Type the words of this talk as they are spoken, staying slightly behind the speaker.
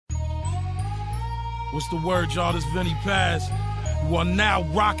What's the word, y'all? This Vinny Paz. You are now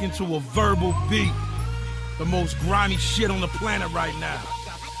rocking to a verbal beat. The most grimy shit on the planet right now.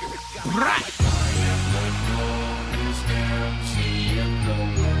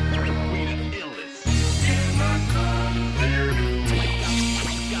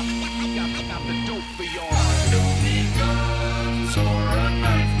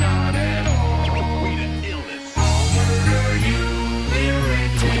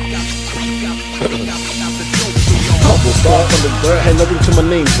 Humble start from the dirt, had nothing to my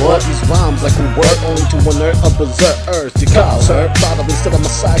name, but these rhymes I can work only to unearth a berserk urge to cause hurt. Thought of instead of my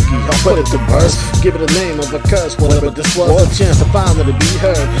psyche, I'll put it to verse. Give it a name of a curse, whatever this was, a chance to finally be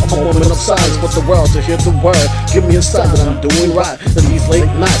heard. I'm a woman of silence, but the world to hear the word. Give me a sign that I'm doing right. In these late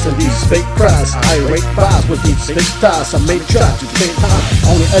nights and these fake cries, irate vibes with these fake ties. I may try to paint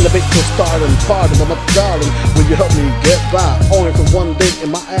high, only elevate to stardom. Pardon, but my darling, will you help me get by? Only for one day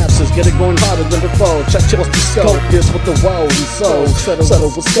in my absence, get it going harder than before. Check what's the scope, this with the world and soul.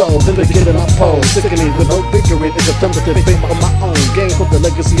 Settle with soul, then begin in my pose. Sickening with no victory, it's a tentative fate on my own. Gain for the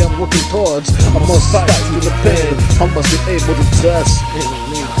legacy I'm working towards. I must fight to the pen, I must be able to test.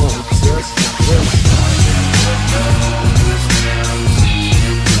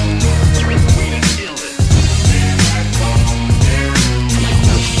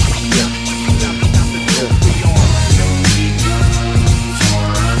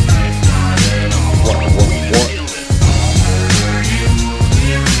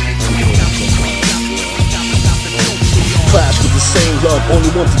 Only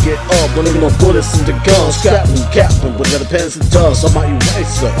want to get up, don't even know bullets in the guns. Scrapping, capping, with the pens and dust. I'm my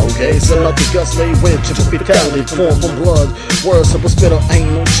eraser, okay? Set up the guts, lay winch, and fatality, form from blood. Words of a spitter, ain't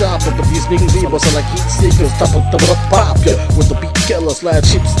no chopper. But these niggas evils are like heat seekers. Top of the pop, yeah. With the beat killer,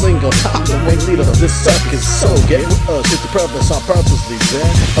 slash cheap slinger. I'm the ringleader of this circus. So get with us, it's the purpose, I purposely man.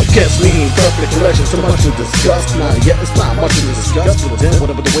 Against me, perfect collection, so much to discuss. Now, yeah, it's not much to discuss. But then,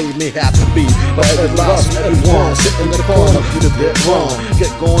 whatever the way it may have to be. But every loss from everyone, sitting in the corner, you did that wrong.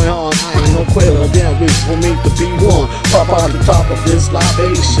 Get going on, I ain't no quitter. Damn wish for me to be one. Pop out the top of this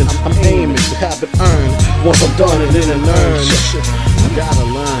libation. I'm aiming to have it earned. Once I'm done it in an urn. You gotta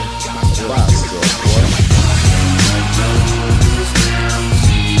learn a lot of stuff, boy.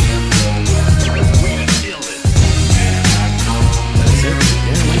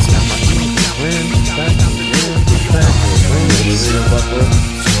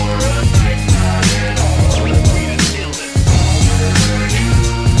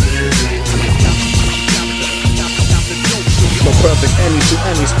 Perfect ending to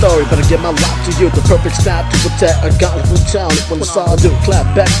any story, but I get my lot to you. The perfect snap to protect. I got it from town. When it's all due, clap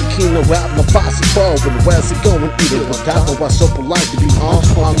back the kino rap. My posse forward. Where's it going? Eat it without no. Why so polite to be on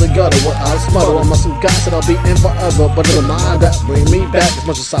the gutter? What I'll smother on my some guys that I'll be in forever. But in the mind that bring me back as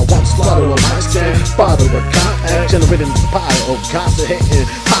much as I want to slaughter on my stand. Father of contact, generating the pile of constant hating.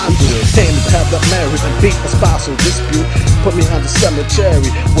 I'm just tame to have that marriage and beat a spousal dispute. Put me on the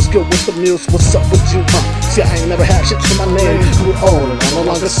cemetery. What's good with the news? What's up with you? See, I ain't never had shit to my name. Grew old and I'm no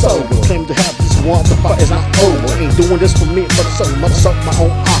longer sober. Claim to have this one, the fight is not over. Ain't doing this for me, but so much up my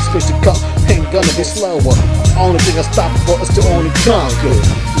own ox. Face to cup, ain't gonna be slower. Only thing I stop for is to only conquer.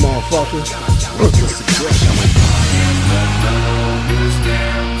 Motherfucker, ruthless aggression.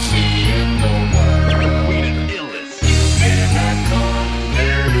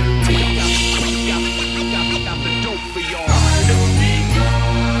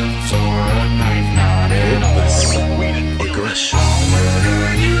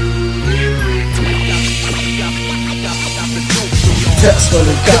 Test when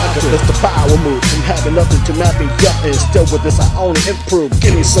and conquer, it's the power move. From having nothing to nothing, yeah, and still with this I only improve.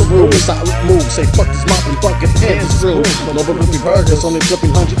 Give me some room, it's not move. Say fuck this mountain, fucking hands through. No but with burgers, only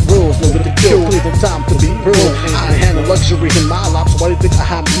flipping 100 rules. No with the kill, please no time to be rude. I ain't handle luxury in my life, so why do you think I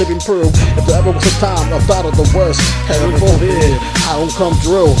have living proof? If there ever was a time I thought of the worst, heaven forbid, I don't come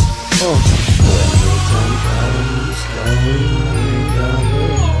through.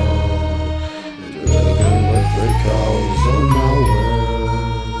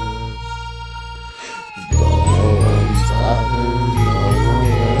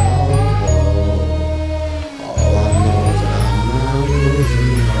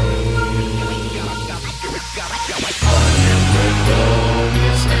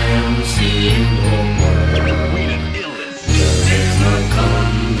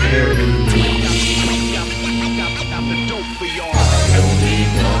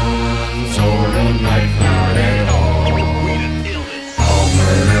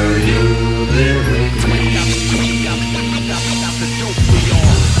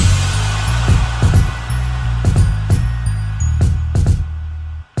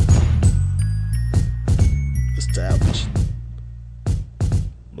 established.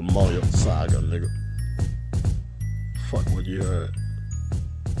 The Mario Saga, nigga. Fuck what you heard.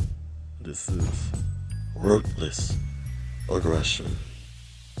 This is Ruthless Aggression.